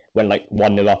 who went like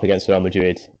 1-0 up against Real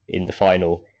Madrid in the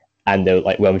final, and they were,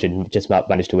 like, Real Madrid just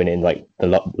managed to win it in like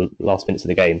the last minutes of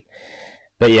the game.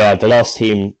 But yeah, the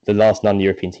last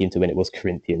non-European team to win it was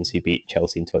Corinthians, who beat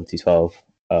Chelsea in 2012.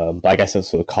 But I guess that's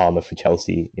sort of karma for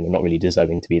Chelsea, not really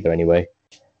deserving to be there anyway.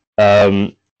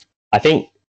 I think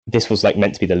this was like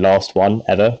meant to be the last one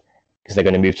ever, because they're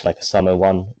going to move to like a summer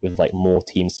one with like more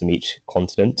teams from each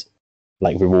continent,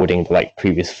 like rewarding the like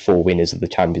previous 4 winners of the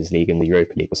Champions League and the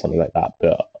Europa League or something like that.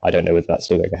 But I don't know whether that's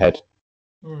still going ahead.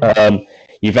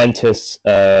 Juventus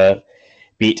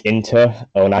beat Inter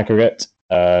on aggregate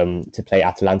to play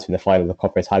Atalanta in the final of the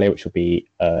Coppa Italia, which will be,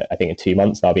 I think, in 2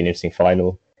 months. That'll be an interesting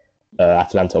final.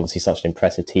 Atalanta, obviously, such an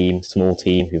impressive team, small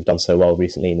team who've done so well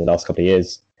recently in the last couple of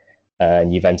years.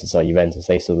 And Juventus are Juventus.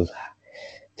 They sort of,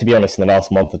 to be honest, in the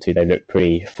last month or two, they looked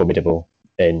pretty formidable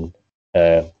in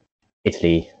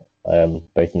Italy,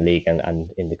 both in the league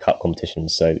and in the cup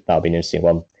competitions. So that'll be an interesting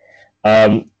one.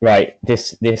 Right,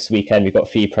 this weekend we've got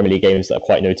a few Premier League games that are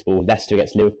quite notable. Leicester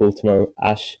against Liverpool tomorrow,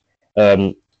 Ash.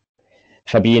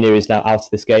 Fabinho is now out of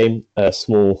this game, a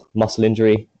small muscle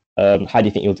injury. How do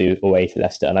you think you'll do away to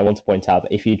Leicester? And I want to point out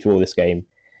that if you draw this game,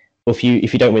 or if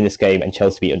you don't win this game and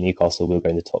Chelsea beat Newcastle, we'll go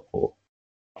in the top 4.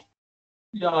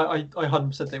 Yeah, I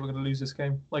 100% think we're going to lose this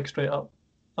game, like straight up.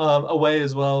 Away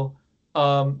as well.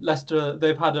 Leicester,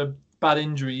 they've had a bad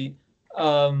injury,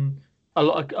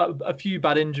 a few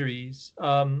bad injuries,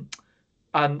 and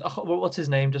what's his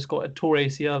name? Just got a tore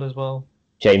ACL as well.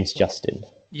 James Justin.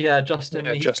 Yeah, Justin.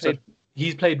 Yeah, Justin.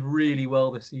 He's played really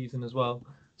well this season as well.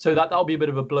 So that'll be a bit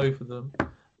of a blow for them.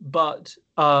 But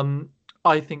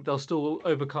I think they'll still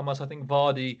overcome us. I think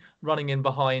Vardy running in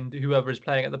behind whoever is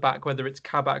playing at the back, whether it's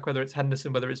Kabak, whether it's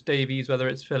Henderson, whether it's Davies, whether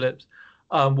it's Phillips,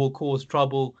 will cause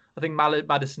trouble. I think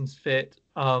Maddison's fit,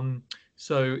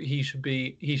 so he should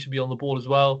be on the ball as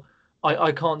well.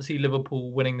 I can't see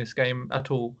Liverpool winning this game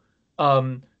at all,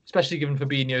 especially given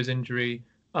Fabinho's injury.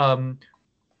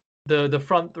 The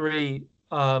front three,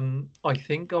 I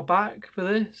think, are back for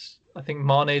this. I think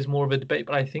Mane is more of a debate,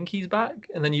 but I think he's back.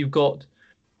 And then you've got...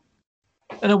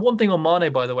 And then one thing on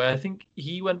Mane, by the way, I think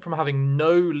he went from having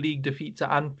no league defeats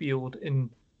at Anfield in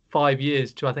 5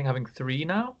 years to, I think, having 3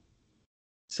 now.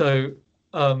 So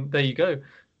there you go.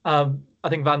 I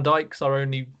think Van Dijk's our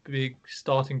only big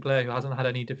starting player who hasn't had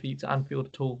any defeats at Anfield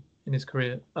at all in his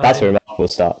career. That's a remarkable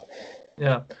start.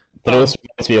 Yeah. But it also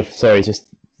reminds me of, just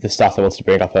the stuff I wanted to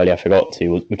bring up earlier, I forgot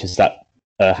to, which is that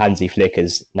Hansi Flick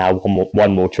has now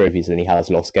won more trophies than he has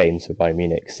lost games for Bayern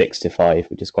Munich, 6-5,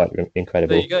 which is quite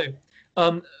incredible. There you go.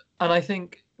 And I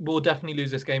think we'll definitely lose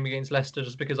this game against Leicester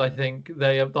just because I think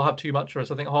they'll have too much for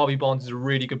us. I think Harvey Barnes is a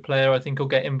really good player. I think he'll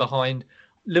get in behind.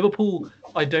 Liverpool,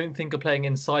 I don't think, are playing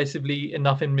incisively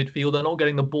enough in midfield. They're not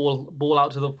getting the ball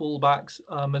out to the fullbacks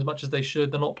as much as they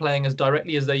should. They're not playing as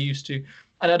directly as they used to.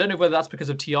 And I don't know whether that's because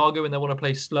of Thiago and they want to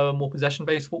play slower, more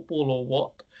possession-based football or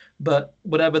what. But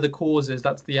whatever the cause is,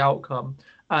 that's the outcome.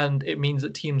 And it means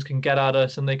that teams can get at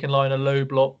us and they can lie in a low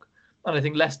block. And I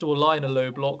think Leicester will lie in a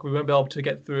low block. We won't be able to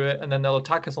get through it. And then they'll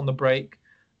attack us on the break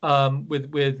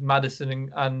with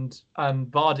Maddison and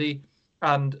Vardy.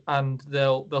 And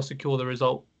they'll secure the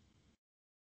result.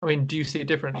 I mean, do you see it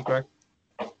differently, Greg?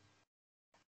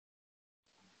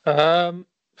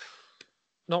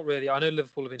 Not really. I know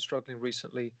Liverpool have been struggling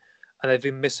recently and they've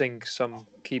been missing some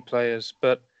key players.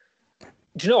 But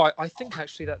do you know, I think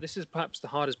actually that this is perhaps the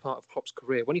hardest part of Klopp's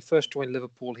career. When he first joined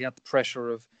Liverpool, he had the pressure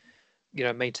of,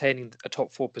 maintaining a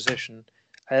top 4 position.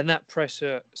 And then that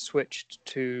pressure switched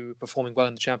to performing well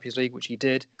in the Champions League, which he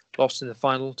did, lost in the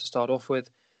final to start off with.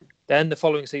 Then the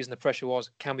following season, the pressure was,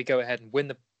 can we go ahead and win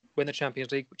the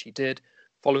Champions League, which he did.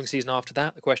 Following season after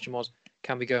that, the question was,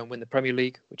 can we go and win the Premier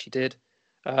League, which he did.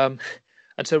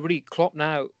 And so really, Klopp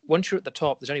now, once you're at the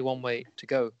top, there's only one way to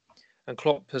go. And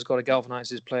Klopp has got to galvanise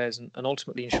his players and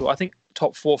ultimately ensure, I think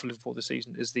top 4 for Liverpool this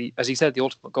season is, as he said, the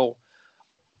ultimate goal.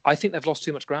 I think they've lost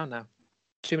too much ground now.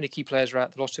 Too many key players are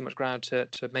out. They've lost too much ground to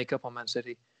make up on Man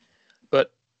City.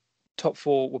 But top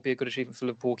 4 would be a good achievement for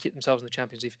Liverpool. Keep themselves in the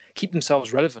Champions League. Keep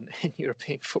themselves relevant in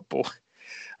European football.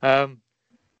 And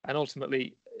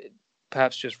ultimately,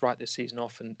 perhaps just write this season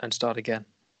off and start again.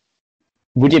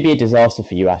 Would it be a disaster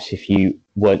for you, Ash, if you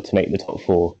weren't to make the top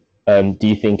 4? Do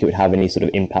you think it would have any sort of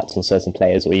impact on certain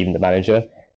players or even the manager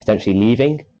potentially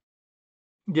leaving?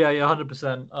 Yeah,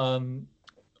 100%.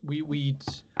 We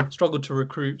struggled to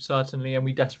recruit, certainly, and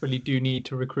we desperately do need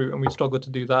to recruit, and we struggled to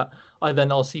do that.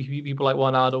 I'll see people like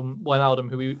Wijnaldum,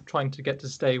 who we're trying to get to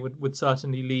stay, would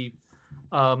certainly leave.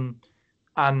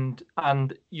 And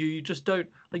you just don't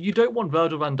want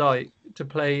Virgil van Dijk to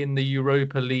play in the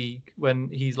Europa League when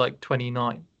he's like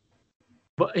 29,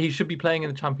 but he should be playing in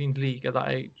the Champions League at that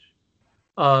age.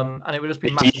 And it would just be.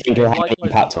 Do you think it will have an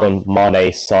impact on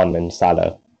Mane, Son, and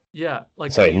Salah? Yeah, Mane,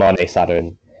 Salah,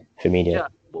 and Firmino. Yeah,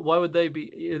 but why would they be?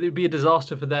 It would be a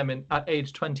disaster for them at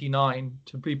age 29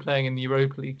 to be playing in the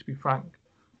Europa League. To be frank,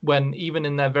 when even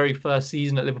in their very first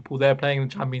season at Liverpool, they're playing in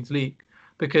the Champions League.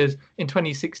 Because in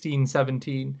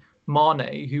 2016-17,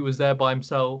 Mane, who was there by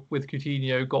himself with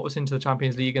Coutinho, got us into the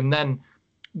Champions League, and then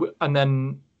with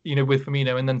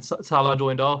Firmino, and then Salah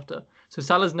joined after. So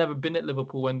Salah's never been at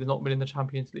Liverpool when they've not been in the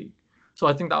Champions League. So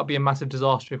I think that would be a massive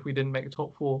disaster if we didn't make a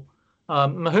top 4.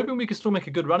 I'm hoping we can still make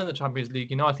a good run in the Champions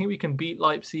League. I think we can beat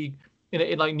Leipzig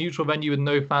in like neutral venue with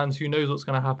no fans. Who knows what's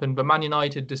going to happen? But Man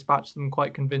United dispatched them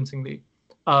quite convincingly,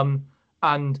 and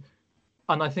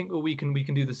I think we can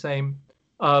do the same.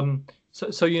 So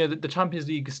the Champions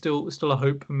League is still a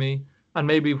hope for me, and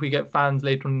maybe if we get fans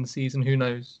later on in the season, who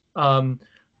knows?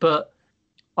 But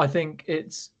I think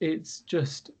it's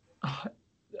just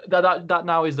that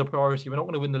now is the priority. We're not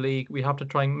going to win the league. We have to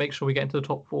try and make sure we get into the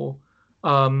top 4,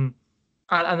 and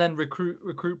then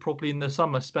recruit properly in the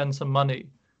summer, spend some money,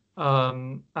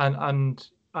 and then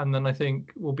I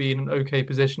think we'll be in an okay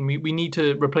position. We need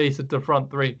to replace the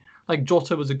front 3. Like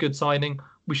Jota was a good signing.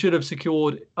 We should have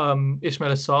secured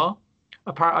Ismail Assar.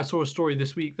 Apparently, I saw a story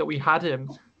this week that we had him.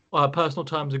 Personal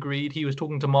terms agreed. He was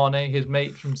talking to Mane, his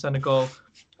mate from Senegal,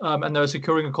 and they were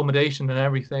securing accommodation and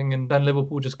everything. And then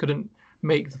Liverpool just couldn't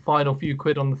make the final few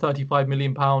quid on the £35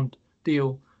 million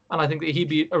deal. And I think that he'd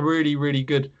be a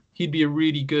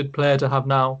really good player to have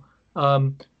now.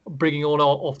 Bringing on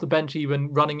off the bench,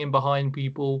 even running in behind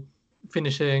people,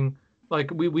 finishing.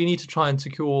 Like we need to try and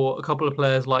secure a couple of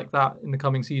players like that in the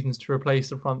coming seasons to replace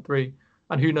the front 3.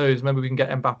 And who knows, maybe we can get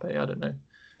Mbappe. I don't know,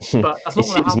 but that's not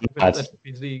going to happen in the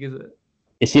Champions League, is it?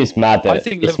 It seems mad that I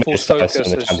think Liverpool's focus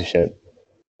on the Championship.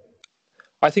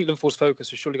 I think Liverpool's focus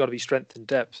has surely got to be strength and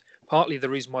depth. Partly the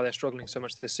reason why they're struggling so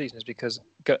much this season is because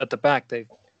at the back they've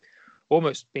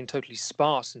almost been totally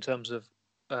sparse in terms of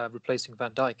replacing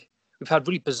Van Dijk. We've had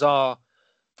really bizarre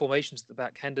formations at the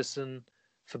back. Henderson,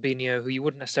 Fabinho, who you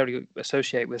wouldn't necessarily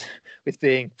associate with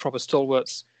being proper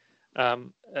stalwarts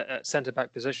at centre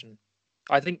back position.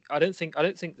 I don't think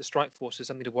the strike force is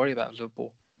something to worry about at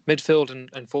Liverpool. Midfield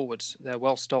and forwards, they're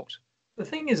well stocked. The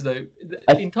thing is, though,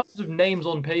 in terms of names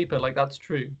on paper, like that's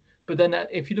true. But then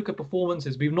if you look at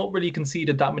performances, we've not really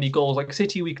conceded that many goals. Like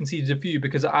City, we conceded a few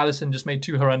because Alisson just made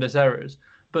 2 horrendous errors.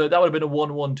 But that would have been a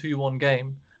 1-1, 2-1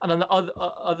 game. And then the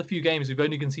other few games, we've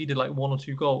only conceded like 1 or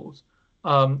 2 goals,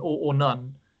 or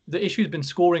none. The issue has been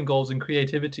scoring goals and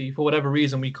creativity. For whatever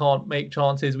reason, we can't make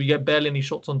chances. We get barely any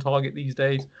shots on target these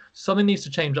days. Something needs to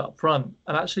change up front.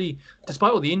 And actually,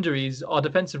 despite all the injuries, our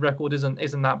defensive record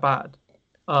isn't that bad.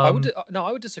 I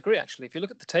would disagree, actually. If you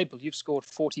look at the table, you've scored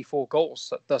 44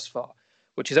 goals thus far,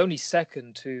 which is only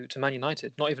second to Man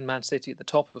United. Not even Man City at the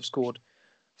top have scored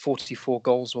 44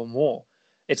 goals or more.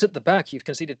 It's at the back. You've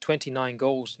conceded 29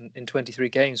 goals in 23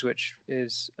 games, which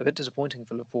is a bit disappointing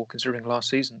for Liverpool considering last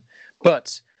season.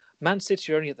 But Man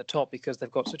City are only at the top because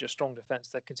they've got such a strong defence.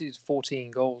 They've conceded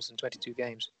 14 goals in 22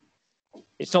 games.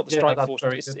 It's not the strike force.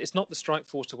 It's not the strike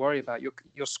force to worry about.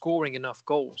 You're scoring enough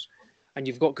goals, and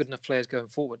you've got good enough players going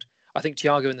forward. I think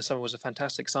Thiago in the summer was a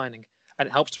fantastic signing, and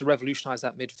it helps to revolutionise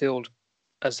that midfield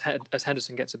as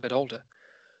Henderson gets a bit older.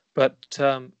 But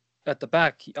at the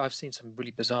back, I've seen some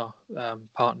really bizarre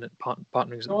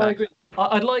partnerings at the back. I agree.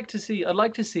 I'd like to see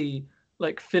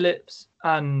like Phillips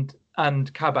and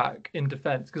Kabak in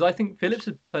defence, because I think Phillips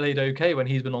has played okay when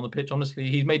he's been on the pitch. Honestly,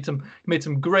 he's made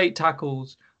some great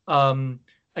tackles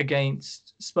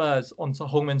against Spurs on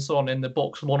Heung-min Son in the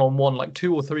box 1-on-1, like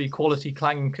 2 or 3 quality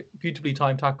clanging, beautifully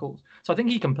timed tackles. So I think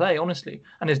he can play, honestly.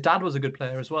 And his dad was a good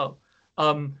player as well.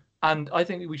 And I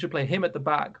think we should play him at the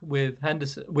back with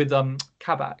Henderson, with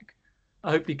Kabak.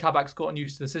 Hopefully Kabak's gotten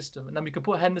used to the system, and then we could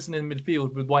put Henderson in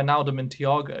midfield with Wijnaldum and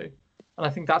Thiago, and I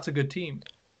think that's a good team.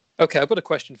 Okay, I've got a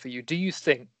question for you. Do you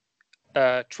think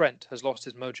Trent has lost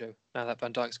his mojo now that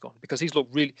Van Dijk's gone? Because he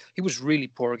was really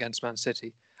poor against Man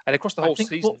City. And across the whole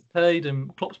season,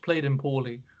 Klopp's played him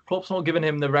poorly. Klopp's not given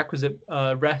him the requisite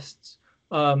rests.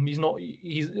 He's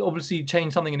obviously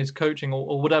changed something in his coaching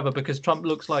or whatever, because Trump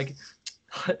looks like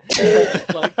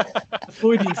like a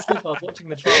Freudian slip. I was watching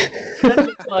the trial. Trent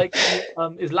looks like he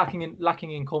is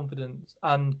lacking in confidence,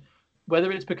 and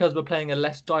whether it's because we're playing a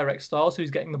less direct style, so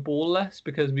he's getting the ball less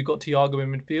because we've got Thiago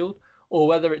in midfield, or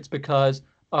whether it's because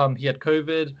he had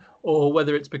COVID, or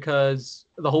whether it's because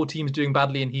the whole team's doing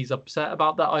badly and he's upset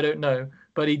about that, I don't know.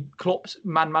 But Klopp's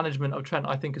man management of Trent,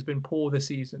 I think, has been poor this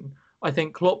season. I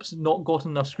think Klopp's not got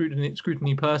enough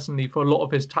scrutiny personally for a lot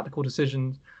of his tactical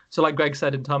decisions. So like Greg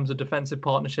said, in terms of defensive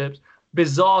partnerships,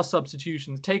 bizarre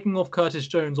substitutions, taking off Curtis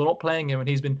Jones or not playing him, and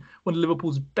he's been one of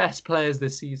Liverpool's best players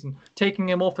this season. Taking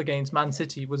him off against Man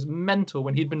City was mental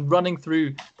when he'd been running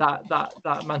through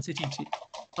that Man City team.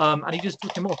 And he just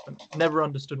took him off and never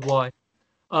understood why.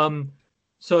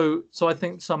 So I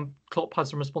think Klopp has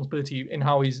some responsibility in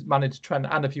how he's managed Trent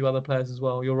and a few other players as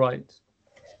well. You're right.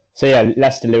 So yeah,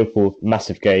 Leicester-Liverpool,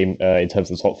 massive game in terms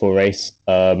of the top 4 race.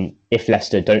 If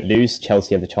Leicester don't lose,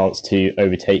 Chelsea have the chance to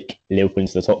overtake Liverpool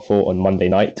into the top 4 on Monday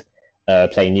night,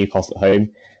 playing Newcastle at home.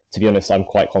 To be honest, I'm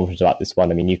quite confident about this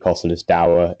one. I mean, Newcastle is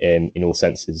dour in all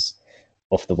senses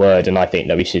of the word, and I think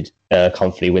that we should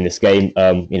comfortably win this game.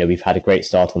 We've had a great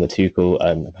start on the Tuchel,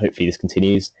 and hopefully this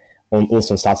continues.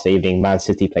 Also on Saturday evening, Man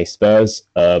City play Spurs.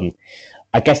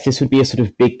 I guess this would be a sort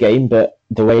of big game, but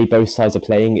the way both sides are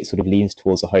playing, it sort of leans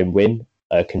towards a home win,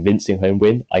 a convincing home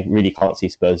win. I really can't see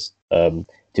Spurs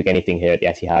took anything here at the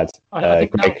Etihad. I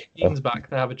think now Kane's back,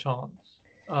 they have a chance.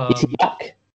 Is he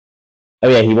back? Oh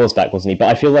yeah, he was back, wasn't he? But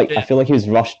I feel like he was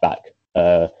rushed back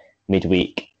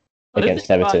midweek against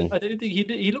Everton. I don't think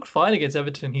he looked fine against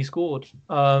Everton. He scored,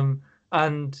 and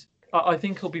I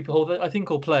think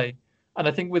he'll play. And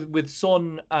I think with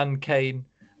Son and Kane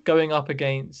going up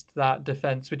against that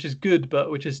defense, which is good,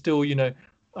 but which is still,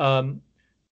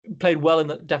 played well in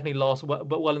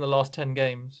the last 10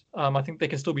 games. I think they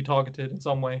can still be targeted in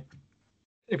some way.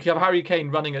 If you have Harry Kane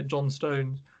running at John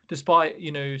Stones, despite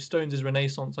Stones'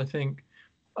 renaissance, I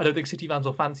don't think City fans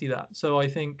will fancy that. So I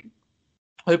think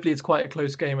hopefully it's quite a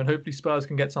close game, and hopefully Spurs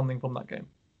can get something from that game.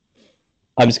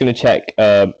 I'm just going to check.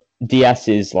 Diaz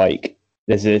is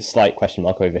there's a slight question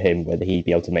mark over him whether he'd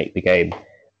be able to make the game.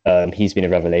 He's been a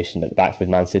revelation at the back with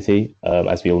Man City,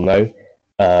 as we all know.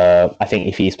 I think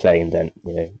if he's playing, then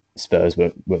Spurs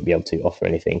won't be able to offer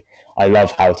anything. I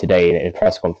love how today in a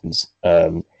press conference,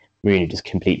 Mourinho just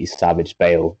completely savaged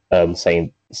Bale,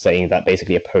 saying that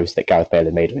basically a post that Gareth Bale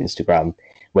had made on Instagram,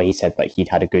 where he said he'd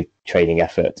had a good training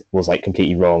effort, was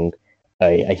completely wrong.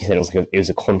 He said it was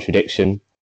a contradiction,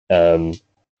 and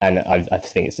I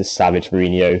think it's just savage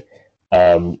Mourinho.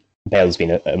 Bale's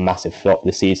been a massive flop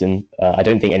this season. I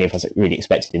don't think any of us really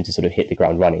expected him to sort of hit the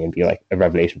ground running and be a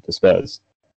revelation for Spurs.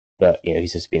 But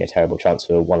he's just been a terrible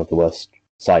transfer, one of the worst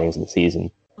signings of the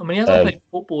season. I mean, he hasn't played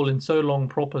football in so long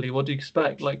properly. What do you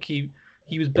expect? He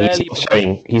was barely.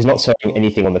 He's not showing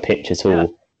anything on the pitch at all. Yeah.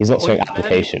 He's not showing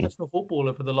application. He was a professional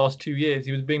footballer for the last 2 years.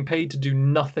 He was being paid to do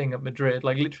nothing at Madrid,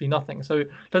 literally nothing. So it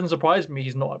doesn't surprise me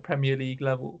he's not at Premier League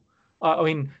level. I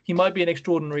mean, he might be an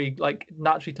extraordinary,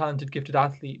 naturally talented, gifted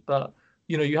athlete, but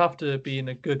you have to be in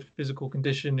a good physical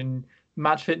condition, and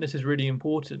match fitness is really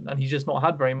important, and he's just not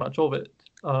had very much of it.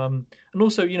 And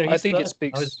also, I think it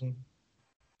speaks.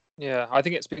 Yeah, I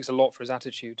think it speaks a lot for his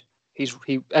attitude. He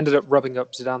ended up rubbing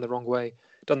up Zidane the wrong way.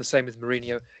 Done the same with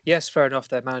Mourinho. Yes, fair enough.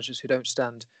 They're managers who don't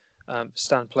stand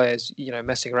stand players,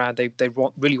 messing around. They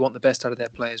really want the best out of their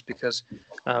players because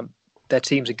their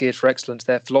teams are geared for excellence.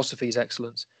 Their philosophy is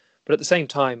excellence. But at the same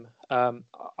time,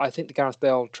 I think the Gareth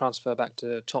Bale transfer back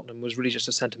to Tottenham was really just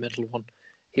a sentimental one.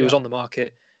 He was on the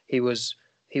market. He was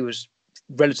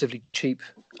relatively cheap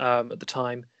at the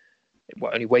time.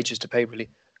 Well, only wages to pay really.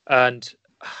 And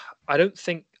I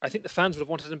think the fans would have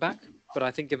wanted him back, but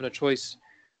I think given a choice,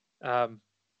 there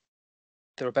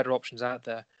are better options out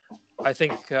there. I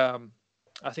think for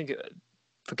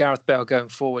Gareth Bale going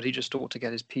forward, he just ought to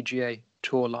get his PGA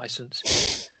Tour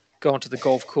license, go onto the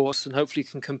golf course, and hopefully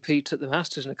can compete at the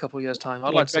Masters in a couple of years' time.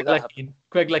 I'd like to see that happen.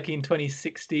 Greg Leckey in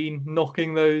 2016,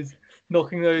 knocking those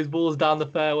balls down the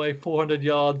fairway, 400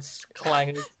 yards,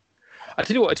 clangers. I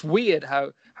tell you what, it's weird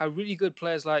how really good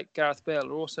players like Gareth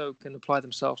Bale also can apply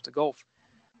themselves to golf.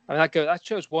 I mean, that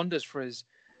shows wonders for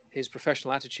his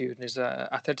professional attitude and his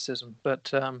athleticism.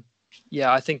 But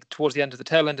I think towards the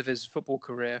tail end of his football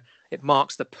career, it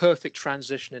marks the perfect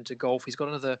transition into golf. He's got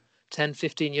another 10,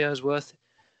 15 years worth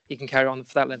he can carry on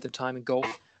for that length of time in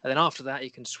golf. And then after that, he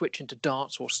can switch into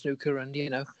darts or snooker and,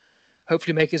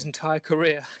 hopefully make his entire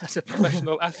career as a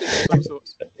professional athlete of some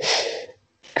sorts.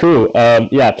 Cool.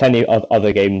 Plenty of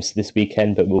other games this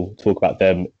weekend, but we'll talk about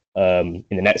them in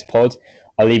the next pod.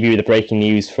 I'll leave you with the breaking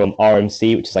news from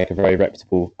RMC, which is like a very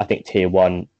reputable, I think, tier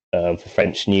 1 for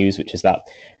French news, which is that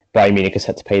Bayern Munich is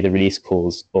set to pay the release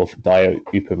clause of Dio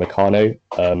Upamecano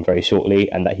very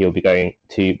shortly, and that he'll be going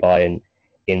to Bayern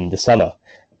in the summer.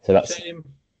 So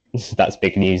that's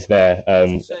big news there.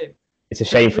 It's a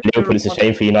shame for Liverpool, it's a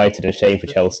shame for United, and a shame for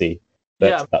Chelsea.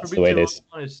 But that's the way it is.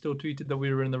 I still tweeted that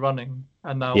we were in the running,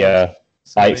 and now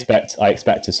I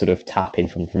expect to sort of tap in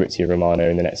from Fabrizio Romano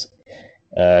in the next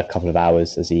couple of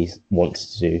hours as he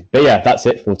wants to do. But that's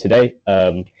it for today.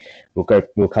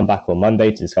 We'll come back on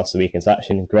Monday to discuss the weekend's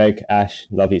action. Greg, Ash,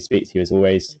 lovely to speak to you as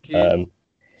always. Thank you.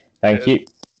 Thank you.